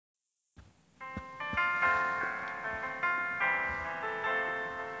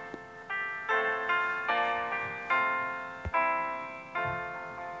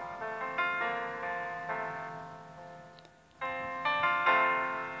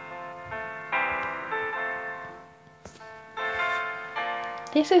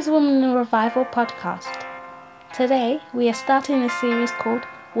This is Women in Revival podcast. Today we are starting a series called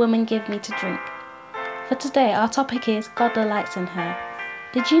Women Give Me to Drink. For today our topic is God delights in her.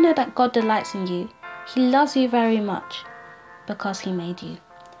 Did you know that God delights in you? He loves you very much because He made you.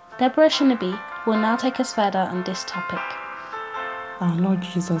 Deborah Shinabi will now take us further on this topic. Our Lord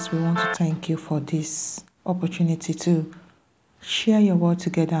Jesus, we want to thank you for this opportunity to share your word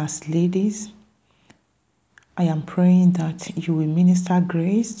together as ladies. I am praying that you will minister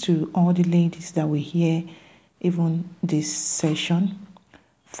grace to all the ladies that will hear even this session.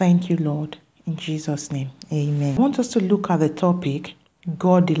 Thank you, Lord. In Jesus' name, amen. I want us to look at the topic,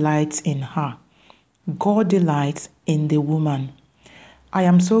 God delights in her. God delights in the woman. I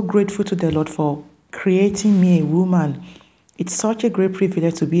am so grateful to the Lord for creating me a woman. It's such a great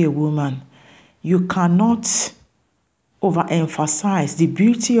privilege to be a woman. You cannot overemphasize the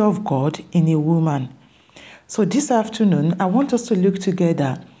beauty of God in a woman. So this afternoon, I want us to look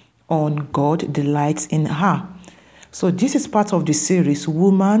together on God delights in her. So this is part of the series,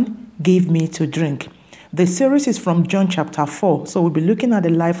 Woman Give Me to Drink. The series is from John chapter 4. So we'll be looking at the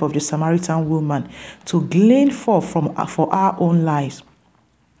life of the Samaritan woman to glean for our own lives.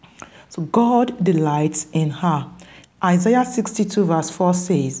 So God delights in her. Isaiah 62 verse 4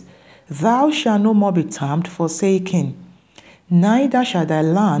 says, Thou shalt no more be termed forsaken, neither shall thy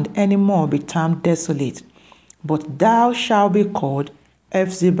land any more be termed desolate. But thou shalt be called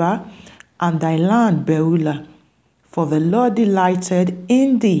Ephzibah, and thy land Beulah. For the Lord delighted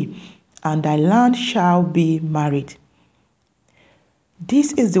in thee, and thy land shall be married.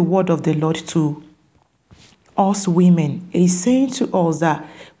 This is the word of the Lord to us women. It is saying to us that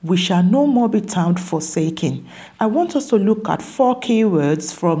we shall no more be termed forsaken. I want us to look at 4 key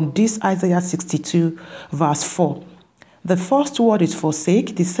words from this Isaiah 62 verse 4. The first word is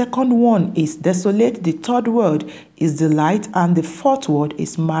forsake, the second one is desolate, the third word is delight, and the fourth word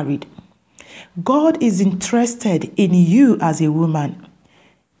is married. God is interested in you as a woman.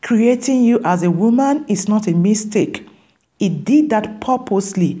 Creating you as a woman is not a mistake. He did that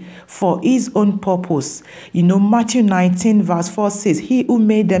purposely for His own purpose. Matthew 19 verse 4 says, He who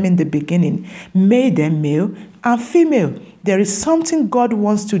made them in the beginning made them male and female. There is something God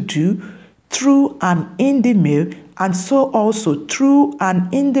wants to do through and in the male, and so also through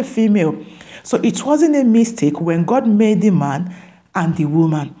and in the female. So it wasn't a mistake when God made the man and the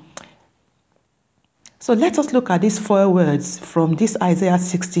woman. So let us look at these 4 words from this Isaiah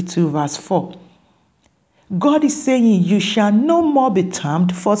 62 verse 4. God is saying, you shall no more be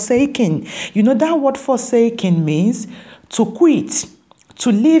termed forsaken. That word forsaken means to quit,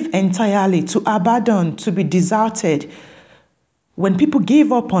 to leave entirely, to abandon, to be deserted. When people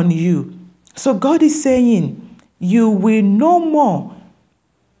give up on you. So God is saying, you will no more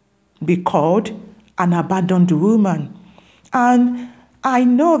be called an abandoned woman. And I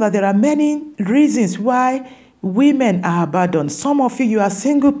know that there are many reasons why women are abandoned. Some of you are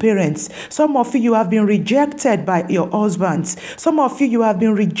single parents. Some of you have been rejected by your husbands. Some of you have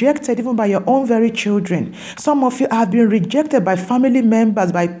been rejected even by your own very children. Some of you have been rejected by family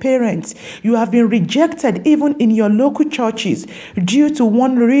members, by parents. You have been rejected even in your local churches due to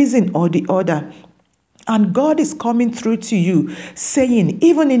one reason or the other. And God is coming through to you saying,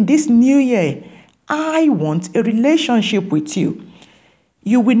 even in this new year, I want a relationship with you.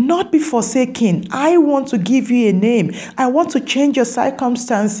 You will not be forsaken. I want to give you a name. I want to change your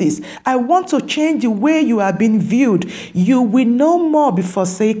circumstances. I want to change the way you are being viewed. You will no more be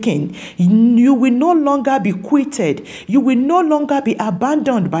forsaken. You will no longer be quitted. You will no longer be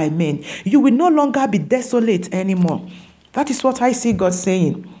abandoned by men. You will no longer be desolate anymore. That is what I see God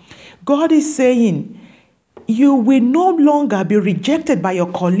saying. God is saying, you will no longer be rejected by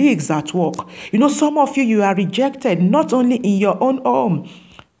your colleagues at work. Some of you are rejected not only in your own home,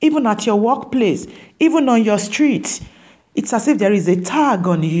 even at your workplace, even on your street. It's as if there is a tag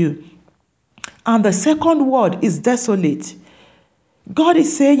on you. And the second word is desolate. God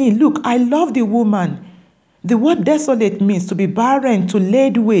is saying, look, I love the woman. The word desolate means to be barren, to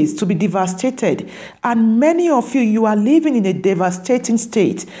laid waste, to be devastated. And many of you are living in a devastating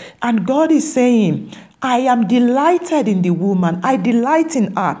state. And God is saying, I am delighted in the woman. I delight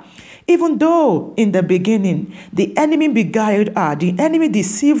in her. Even though in the beginning, the enemy beguiled her, the enemy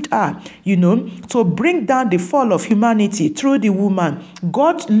deceived her, to bring down the fall of humanity through the woman.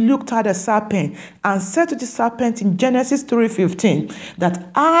 God looked at the serpent and said to the serpent in Genesis 3:15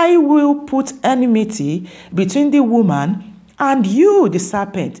 that I will put enmity between the woman and you, the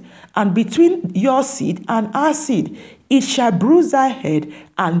serpent, and between your seed and her seed. It shall bruise thy head,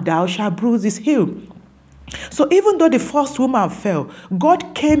 and thou shalt bruise his heel. So even though the first woman fell,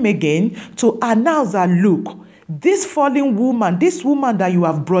 God came again to announce that, look, This fallen woman, this woman that you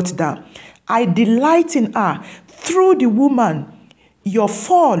have brought down, I delight in her. Through the woman, your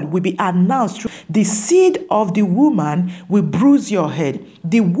fall will be announced. The seed of the woman will bruise your head.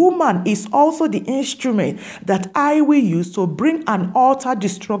 The woman is also the instrument that I will use to bring an utter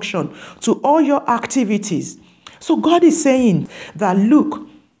destruction to all your activities. So God is saying that, look,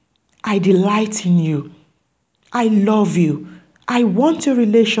 I delight in you. I love you. I want a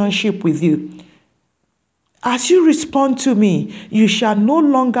relationship with you. As you respond to me, you shall no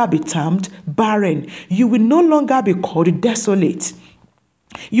longer be termed barren. You will no longer be called desolate.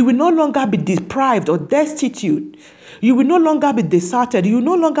 You will no longer be deprived or destitute. You will no longer be deserted. You will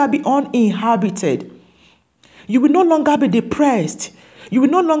no longer be uninhabited. You will no longer be depressed. You will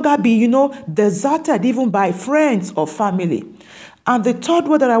no longer be, deserted even by friends or family. And the third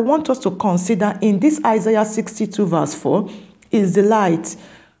word that I want us to consider in this Isaiah 62 verse 4 is delight.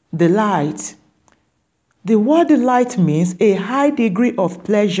 Delight. The word delight means a high degree of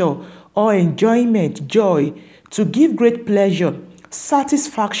pleasure or enjoyment, joy, to give great pleasure,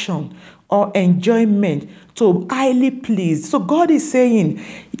 satisfaction, or enjoyment, to highly please. So God is saying,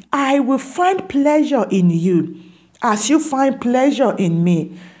 I will find pleasure in you as you find pleasure in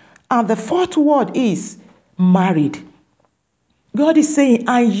me. And the fourth word is married. God is saying,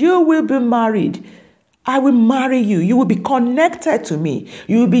 and you will be married. I will marry you. You will be connected to me.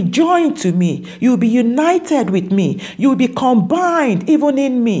 You will be joined to me. You will be united with me. You will be combined even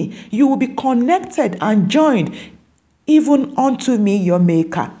in me. You will be connected and joined even unto me, your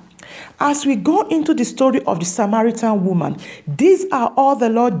maker. As we go into the story of the Samaritan woman, these are all the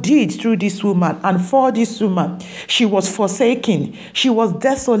Lord did through this woman and for this woman. She was forsaken. She was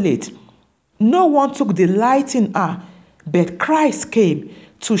desolate. No one took delight in her, but Christ came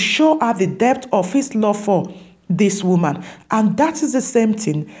to show her the depth of his love for this woman. And that is the same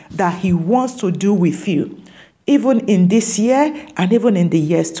thing that he wants to do with you, even in this year and even in the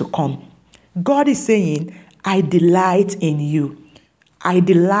years to come. God is saying, I delight in you. I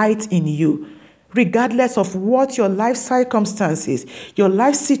delight in you. Regardless of what your life circumstances, your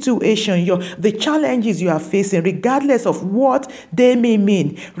life situation, the challenges you are facing, regardless of what they may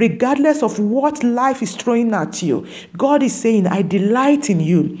mean, regardless of what life is throwing at you, God is saying, I delight in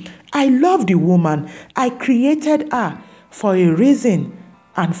you. I love the woman. I created her for a reason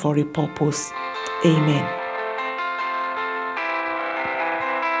and for a purpose. Amen.